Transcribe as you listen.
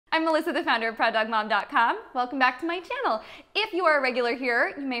I'm Melissa, the founder of ProudDogMom.com. Welcome back to my channel. If you are a regular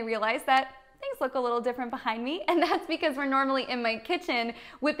here, you may realize that things look a little different behind me, and that's because we're normally in my kitchen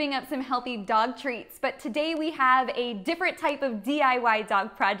whipping up some healthy dog treats. But today we have a different type of DIY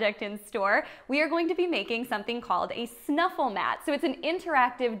dog project in store. We are going to be making something called a Snuffle Mat. So it's an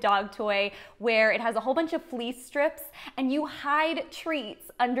interactive dog toy where it has a whole bunch of fleece strips and you hide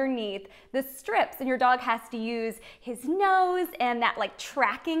treats underneath the strips, and your dog has to use his nose and that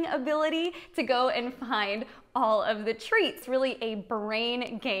tracking ability to go and find all of the treats. Really a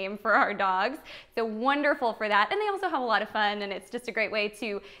brain game for our dogs. So wonderful for that. And they also have a lot of fun, and it's just a great way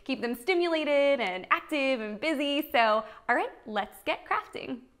to keep them stimulated and active and busy. So, all right, let's get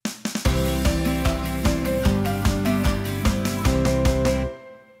crafting.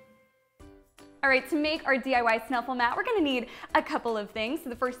 All right, to make our DIY Snuffle Mat, we're gonna need a couple of things.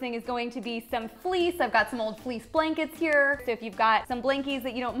 So the first thing is going to be some fleece. I've got some old fleece blankets here. So if you've got some blankies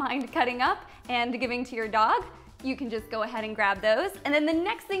that you don't mind cutting up and giving to your dog, you can just go ahead and grab those. And then the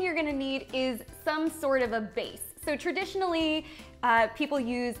next thing you're gonna need is some sort of a base. So traditionally, people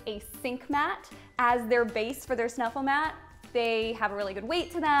use a sink mat as their base for their Snuffle Mat. They have a really good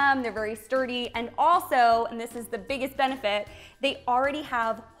weight to them, they're very sturdy, and also, and this is the biggest benefit, they already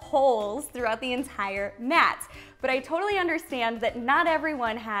have holes throughout the entire mat. But I totally understand that not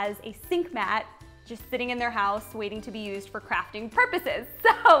everyone has a sink mat just sitting in their house waiting to be used for crafting purposes.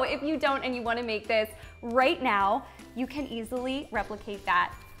 So if you don't and you want to make this right now, you can easily replicate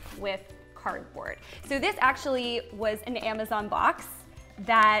that with cardboard. So this actually was an Amazon box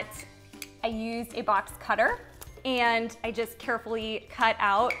that I used a box cutter, and I just carefully cut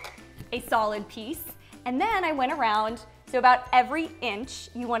out a solid piece. And then I went around, so about every inch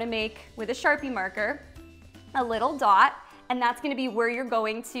you want to make, with a Sharpie marker, a little dot, and that's going to be where you're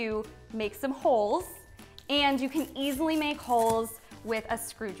going to make some holes. And you can easily make holes with a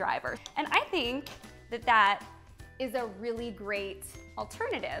screwdriver. And I think that that is a really great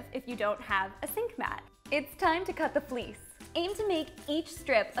alternative if you don't have a sink mat. It's time to cut the fleece. Aim to make each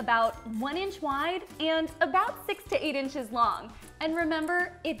strip about 1 inch wide and about 6 to 8 inches long. And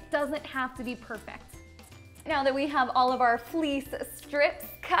remember, it doesn't have to be perfect. Now that we have all of our fleece strips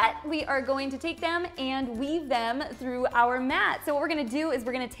cut, we are going to take them and weave them through our mat. So what we're gonna do is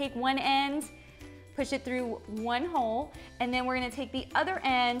we're gonna take one end, push it through one hole, and then we're gonna take the other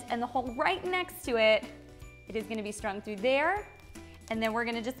end and the hole right next to it, it is gonna be strung through there, and then we're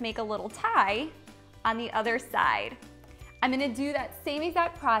gonna just make a little tie on the other side. I'm gonna do that same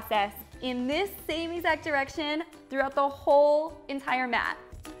exact process in this same exact direction throughout the whole entire mat.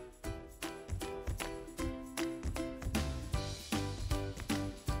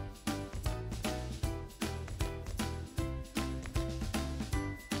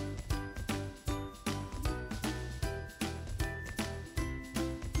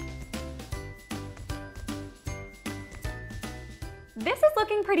 This is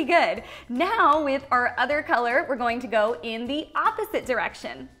looking pretty good. Now with our other color, we're going to go in the opposite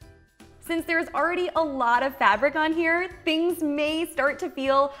direction. Since there's already a lot of fabric on here, things may start to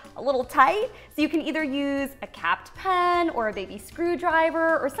feel a little tight, so you can either use a capped pen or a baby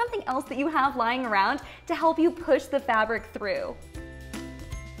screwdriver or something else that you have lying around to help you push the fabric through.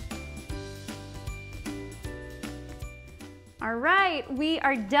 All right, we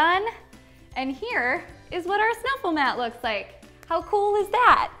are done, and here is what our Snuffle Mat looks like. How cool is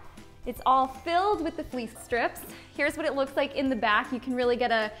that? It's all filled with the fleece strips. Here's what it looks like in the back. You can really get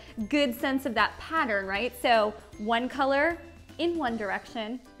a good sense of that pattern, right? So one color in one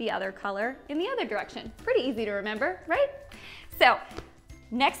direction, the other color in the other direction. Pretty easy to remember, right? So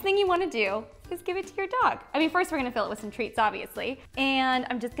next thing you want to do is give it to your dog. I mean, first we're gonna fill it with some treats, obviously. And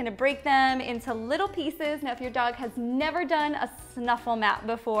I'm just gonna break them into little pieces. Now, if your dog has never done a Snuffle Mat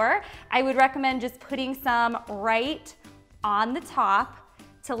before, I would recommend just putting some right on the top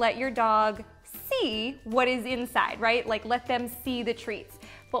to let your dog see what is inside, right? Let them see the treats.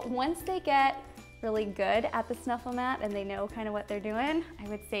 But once they get really good at the Snuffle Mat and they know kind of what they're doing, I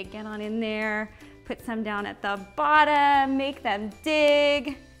would say get on in there, put some down at the bottom, make them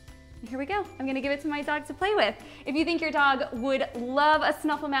dig. And here we go. I'm gonna give it to my dog to play with. If you think your dog would love a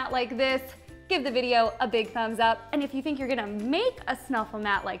Snuffle Mat like this, give the video a big thumbs up. And if you think you're gonna make a Snuffle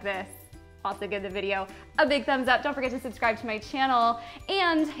Mat like this, also give the video a big thumbs up. Don't forget to subscribe to my channel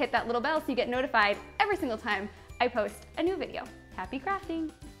and hit that little bell so you get notified every single time I post a new video. Happy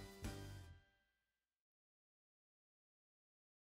crafting!